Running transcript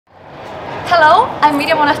Hello, I'm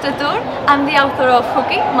Miriam Bonastre Tur. I'm the author of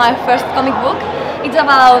Hooky, my first comic book. It's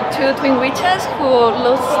about two twin witches who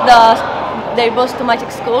lose their boss to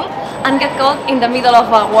magic school and get caught in the middle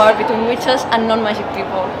of a war between witches and non-magic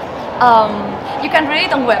people. You can read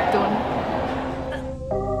it on Webtoon.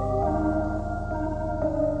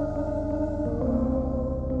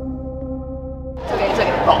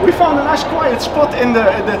 Well, we found a nice quiet spot in the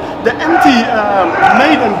empty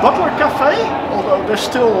maid and butler cafe, although they're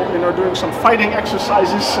still doing some fighting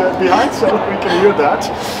exercises behind, so we can hear that.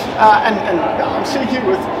 And I'm sitting here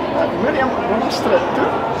with Miriam Bonastre Tur.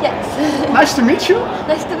 Yes. Nice to meet you.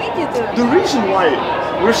 Nice to meet you too. The reason why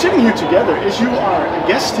we're sitting here together is you are a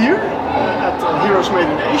guest here at Heroes Made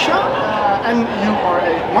in Asia, and you are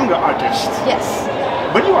a manga artist. Yes.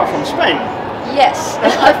 But you are from Spain. Yes.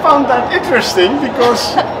 And I found that interesting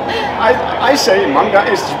because I say manga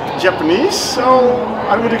is Japanese, so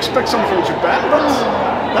I would expect something from Japan, but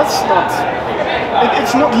that's not,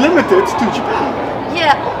 it's not limited to Japan.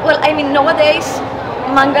 Yeah, well, I mean, nowadays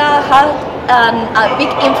manga has a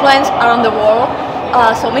big influence around the world.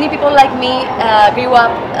 So many people like me grew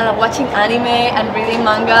up watching anime and reading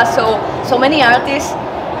manga, so many artists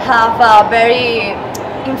have a very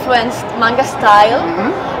influenced manga style.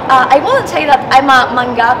 I wouldn't say that I'm a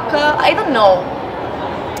mangaka, I don't know.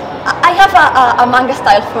 I have a manga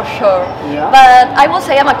style for sure, but I will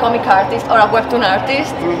say I'm a comic artist or a webtoon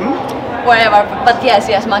artist, wherever. But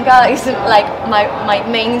yes, manga is like my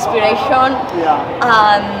main inspiration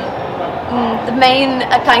and the main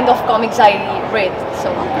kind of comics I read.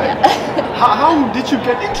 So yeah. How did you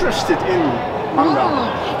get interested in manga?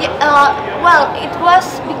 Well, it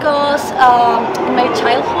was because in my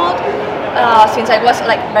childhood, since I was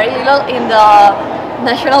like very little, in the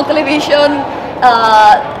national television,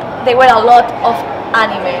 there were a lot of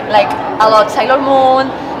anime, like a lot. Sailor Moon,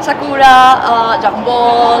 Sakura, Dragon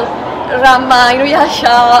Ball, Ranma,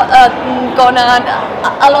 Inuyasha, Conan,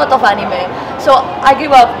 a lot of anime. So I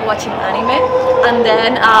grew up watching anime, and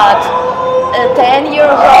then at 10 years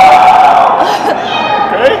old,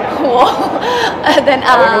 okay. Then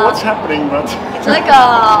I don't know what's happening, but it's like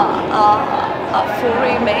a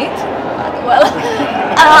furry mate. Well,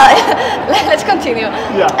 let's continue.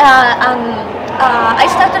 I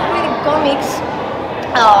started reading comics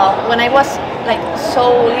when I was like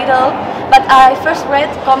so little, but I first read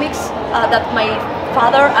comics that my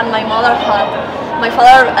father and my mother had. My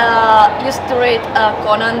father used to read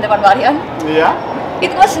Conan the Barbarian. Yeah.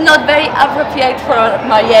 It was not very appropriate for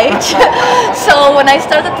my age, so when I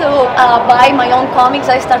started to buy my own comics,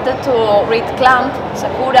 I started to read Clamp,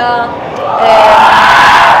 Sakura,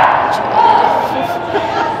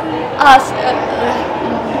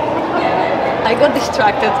 I got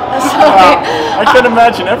distracted, sorry. I can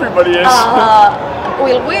imagine, everybody is.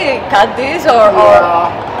 Will we cut this or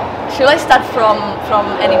should I start from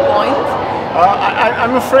any point?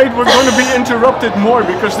 I'm afraid we're going to be interrupted more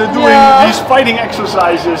because they're doing these fighting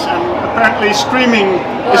exercises and apparently screaming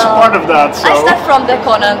is part of that. So. I start from the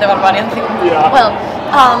Conan the Barbarian thing. Yeah. Well,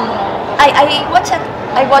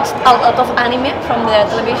 I watched a lot of anime from the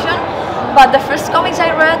television, but the first comics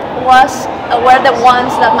I read were the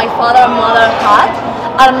ones that my father and mother had,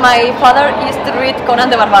 and my father used to read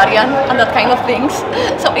Conan the Barbarian and that kind of things.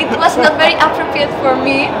 So it was not very appropriate for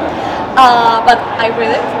me. But I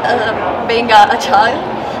read it being a child,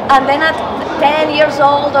 and then at 10 years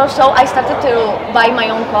old or so I started to buy my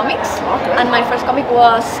own comics, and my first comic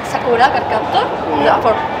was Sakura Carcaptor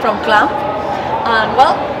from Clamp, and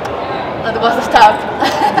well, that was the start.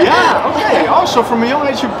 Okay. Also, from a young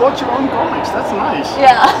age you bought your own comics. That's nice.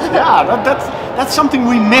 That's something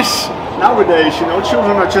we miss nowadays.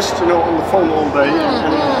 Children are just on the phone all day,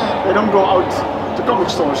 and they don't go out to comic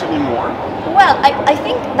stores anymore. Well, I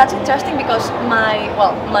think that's interesting because my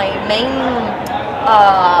main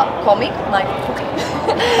comic, my book,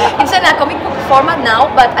 it's in a comic book format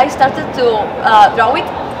now, but I started to draw it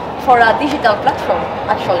for a digital platform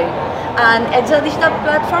actually, and it's a digital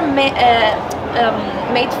platform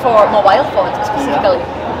made for mobile phones specifically.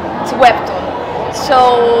 It's Webtoon.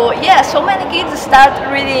 So yeah, so many kids start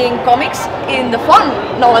reading comics in the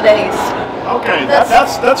phone nowadays. Okay,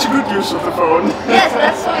 that's a good use of the phone. Yes,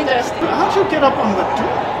 that's so interesting. How did you get up on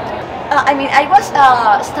Webtoon? I mean, I was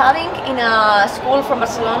studying in a school from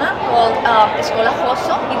Barcelona called Escola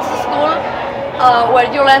Joso. It's a school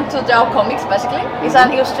where you learn to draw comics, basically. It's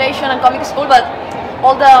an illustration and comic school, but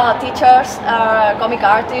all the teachers are comic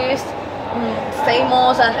artists,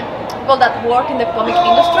 famous, and people that work in the comic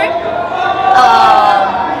industry.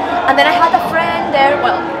 And then I had a friend there,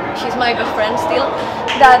 well, she's my best friend still,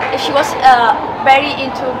 that she was very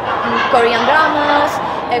into Korean dramas,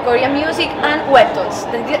 Korean music and webtoons.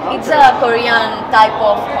 It's a Korean type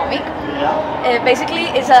of comic. Yeah. Basically,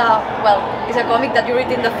 it's a comic that you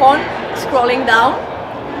read in the phone, scrolling down.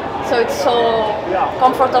 So it's so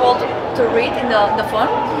comfortable to read in the phone.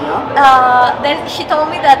 Yeah. Then she told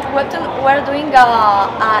me that Webtoon were doing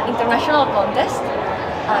an international contest,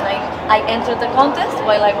 and I entered the contest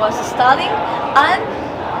while I was studying, and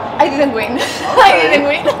I didn't win. I didn't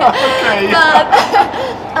win. Okay. But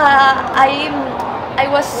I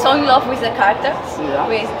was so in love with the characters,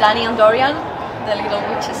 with Danny and Dorian, the little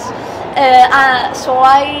witches. So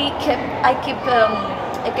I kept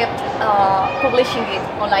publishing it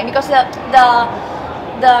online because the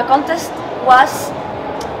contest was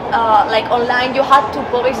like online. You had to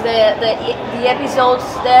publish the episodes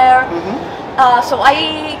there. So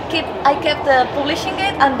I kept publishing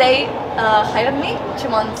it, and they hired me 2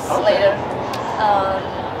 months later.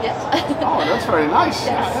 Yes. Oh, that's very nice.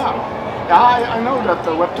 Yes. Yeah, I know that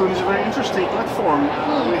Webtoon is a very interesting platform.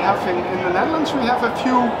 We have in the Netherlands, we have a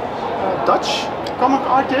few Dutch comic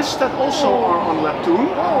artists that also are on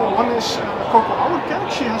Webtoon. One is Koop Hooky.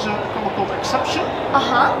 She has a comic called Exception,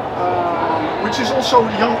 which is also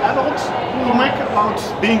a young adult comic about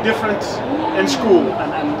being different in school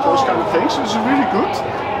and those kind of things. So it's really good.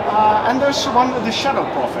 And there's one, The Shadow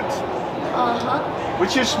Prophet,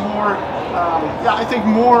 which is more, I think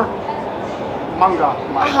more manga.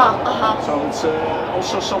 So it's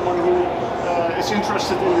also someone who is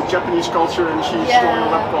interested in the Japanese culture, and she's doing a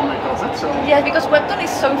webcomic of it. So. Yeah, because Webtoon is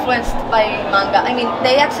so influenced by manga. I mean,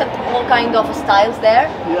 they accept all kind of styles there.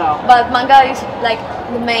 Yeah. But manga is like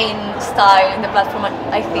the main style in the platform,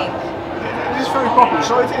 I think. It is very popular.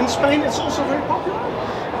 So in Spain, it's also very popular.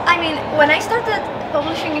 I mean, when I started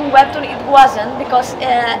publishing in Webtoon, it wasn't, because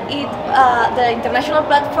the international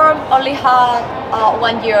platform only had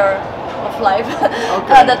 1 year of life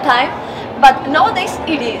at the time. But nowadays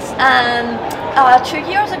it is, and 2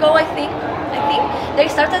 years ago I think they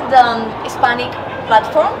started the Hispanic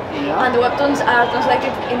platform, and the webtoons are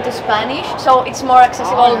translated into Spanish, so it's more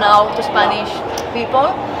accessible now to Spanish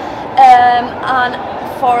people. And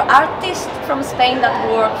for artists from Spain that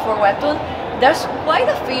work for Webtoon, there's quite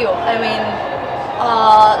a few. I mean,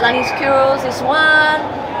 Lanis Cruz is one,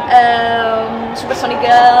 Supersonic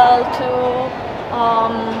Girl too,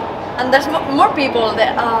 and there's more people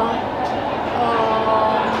that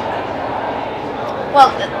well,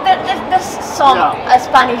 there's some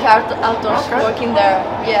Spanish authors working there,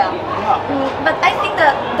 but I think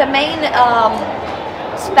that the main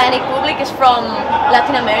Hispanic public is from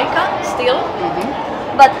Latin America still,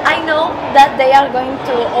 but I know that they are going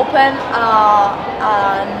to open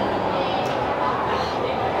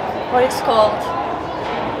what it's called,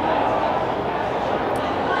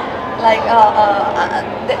 like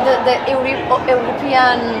the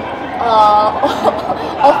European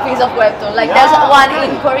office of Webtoon. Like there's one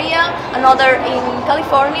in Korea, another in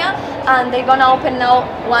California, and they're gonna open now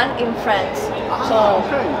one in France. So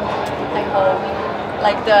I hope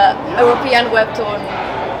like the European Webtoon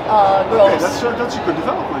grows. Okay, that's a good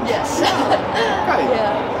development. Yes. Okay.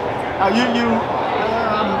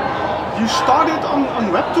 You started on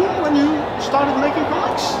Webtoon when you started making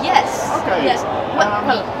comics? Yes. Okay. Yes.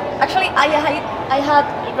 Well, actually, I had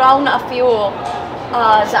drawn a few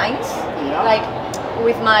zines, like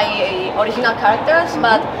with my original characters,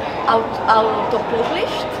 but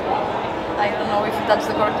auto-published. I don't know if that's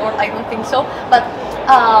the correct word, I don't think so. But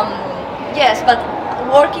yes, but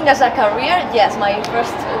working as a career, yes, my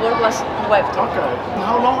first work was on Webtoon. Okay. And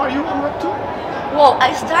how long are you on Webtoon? Well,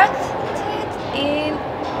 I started in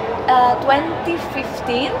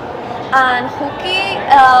 2015, and Hooky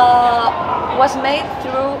was made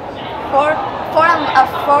through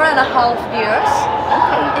 4.5 years.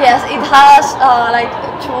 Yes, it has like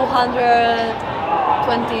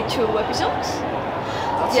 222 episodes.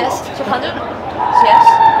 Yes, 200. Yes,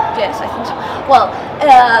 I think so. Well,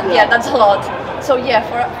 yeah, that's a lot. So yeah,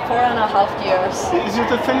 for 4.5 years. Is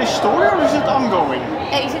it a finished story or is it ongoing?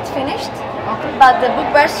 Is it finished? Okay. But the book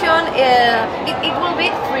version, it will be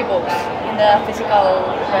 3 books in the physical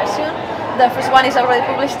version. The first one is already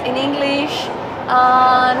published in English,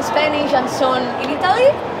 and Spanish, and soon in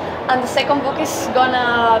Italy. And the second book is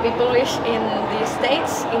gonna be published in the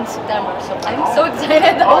States in September. So I'm so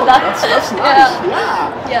excited about that. That's nice.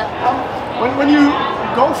 Yeah. When you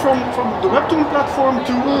go from the Webtoon platform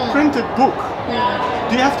to a printed book,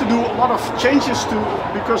 do you have to do a lot of changes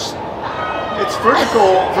because it's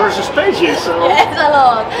vertical versus pages? So. Yes, a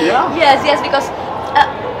lot. Yeah. Yes, because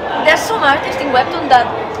there's some artists in Webtoon that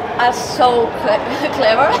are so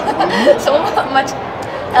clever, so much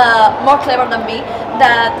more clever than me,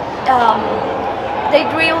 that they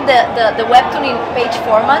drew the webtoon in page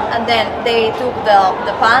format, and then they took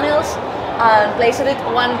the panels and placed it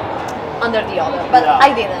one under the other. But Yeah.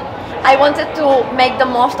 I didn't. I wanted to make the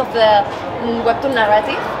most of the webtoon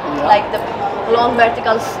narrative, like the long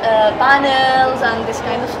vertical panels and this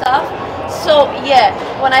kind of stuff. So yeah,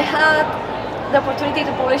 when I had the opportunity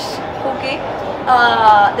to publish Hooky,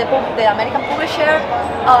 the American publisher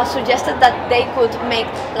suggested that they could make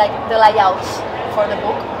like the layouts for the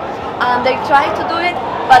book, and they tried to do it,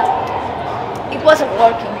 but it wasn't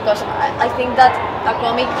working because I think that a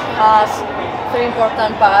comic has three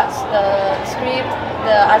important parts: the script,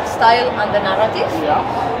 the art style, and the narrative. Yeah.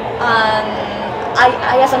 And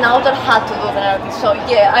I as an author had to do the narrative, so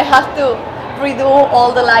yeah, I had to redo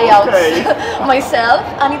all the layouts myself,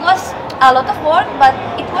 and it was a lot of work, but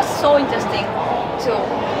it was so interesting too.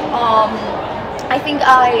 I think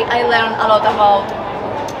I learned a lot about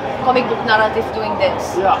comic book narrative doing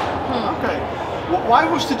this. Yeah. Okay. Why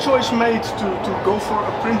was the choice made to go for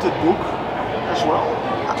a printed book as well?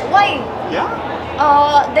 Why? Yeah.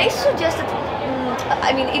 They suggested.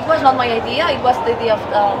 I mean, it was not my idea. It was the idea of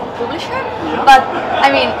the publisher. Yeah. But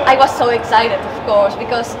I mean, I was so excited, of course,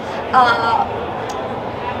 because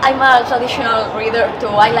I'm a traditional reader too.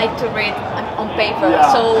 I like to read on paper.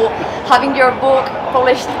 Yeah. So having your book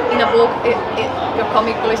published in a book, your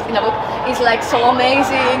comic published in a book, is like so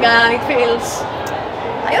amazing, and it feels,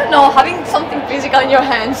 I don't know, having something physical in your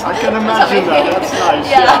hands. I can imagine that. That's nice.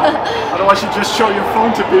 Yeah. Otherwise, you just show your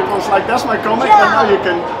phone to people. It's like, that's my comic, and now you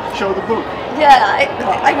can show the book. Yeah.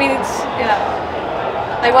 I mean, it's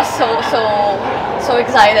I was so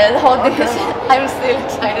excited about this. I'm still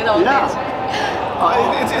excited about this.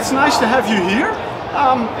 It's nice to have you here.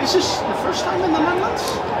 Is this the first time in the Netherlands?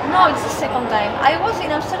 No, it's the second time. I was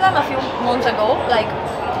in Amsterdam a few months ago, like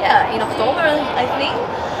in October, I think,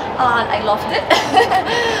 and I loved it.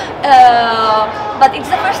 But it's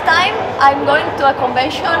the first time I'm going to a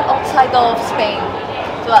convention outside of Spain.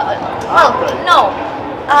 No,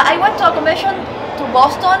 I went to a convention to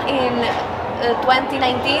Boston in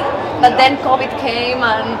 2019, but then COVID came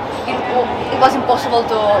and it was impossible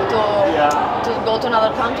to go to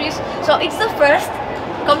other countries. So it's the first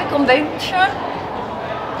comic convention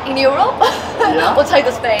in Europe outside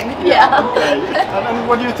of Spain. Yeah. Okay. And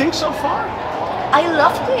what do you think so far? I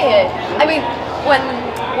loved it. I mean,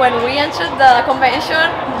 when we entered the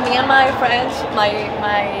convention, me and my friends, my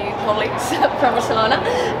colleagues from Barcelona,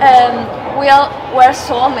 we all were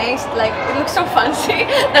so amazed. Like, it looks so fancy.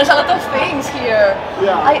 There's a lot of things here.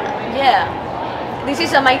 Yeah. This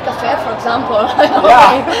is a Mike Cafe, for example.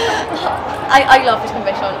 I love this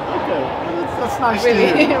convention. Okay, that's nice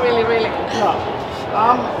Really, to hear. really. Yeah.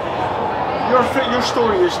 Your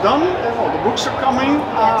story is done. Well, the books are coming.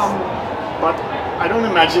 But I don't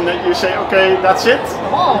imagine that you say, okay, that's it.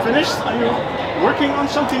 Oh. I'm finished. Are you working on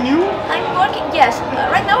something new? I'm working. Yes.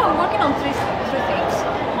 Right now I'm working on three things.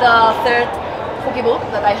 The third Hooky book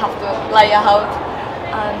that I have to lay out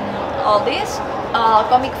and all this.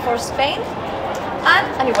 Comic for Spain. And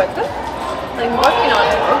a new webtoon that I'm working on.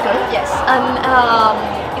 Okay. Yes, and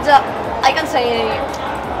it's I can say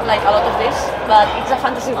like a lot of this, but it's a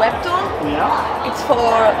fantasy webtoon. Yeah. It's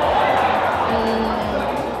for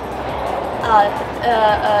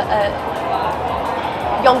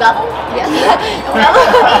young adult. Yes, young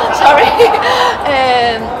adult. Sorry.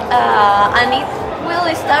 And it will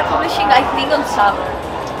start publishing, I think, on summer.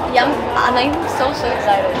 Yeah, and I'm so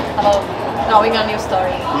excited about knowing a new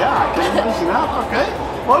story. Yeah, I can imagine that. Okay.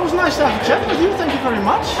 Well, it was nice to have a chat with you. Thank you very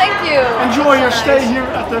much. Thank you. Enjoy your stay here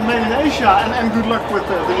at the Made in Asia, and good luck with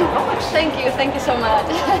the new comics. Thank you so much.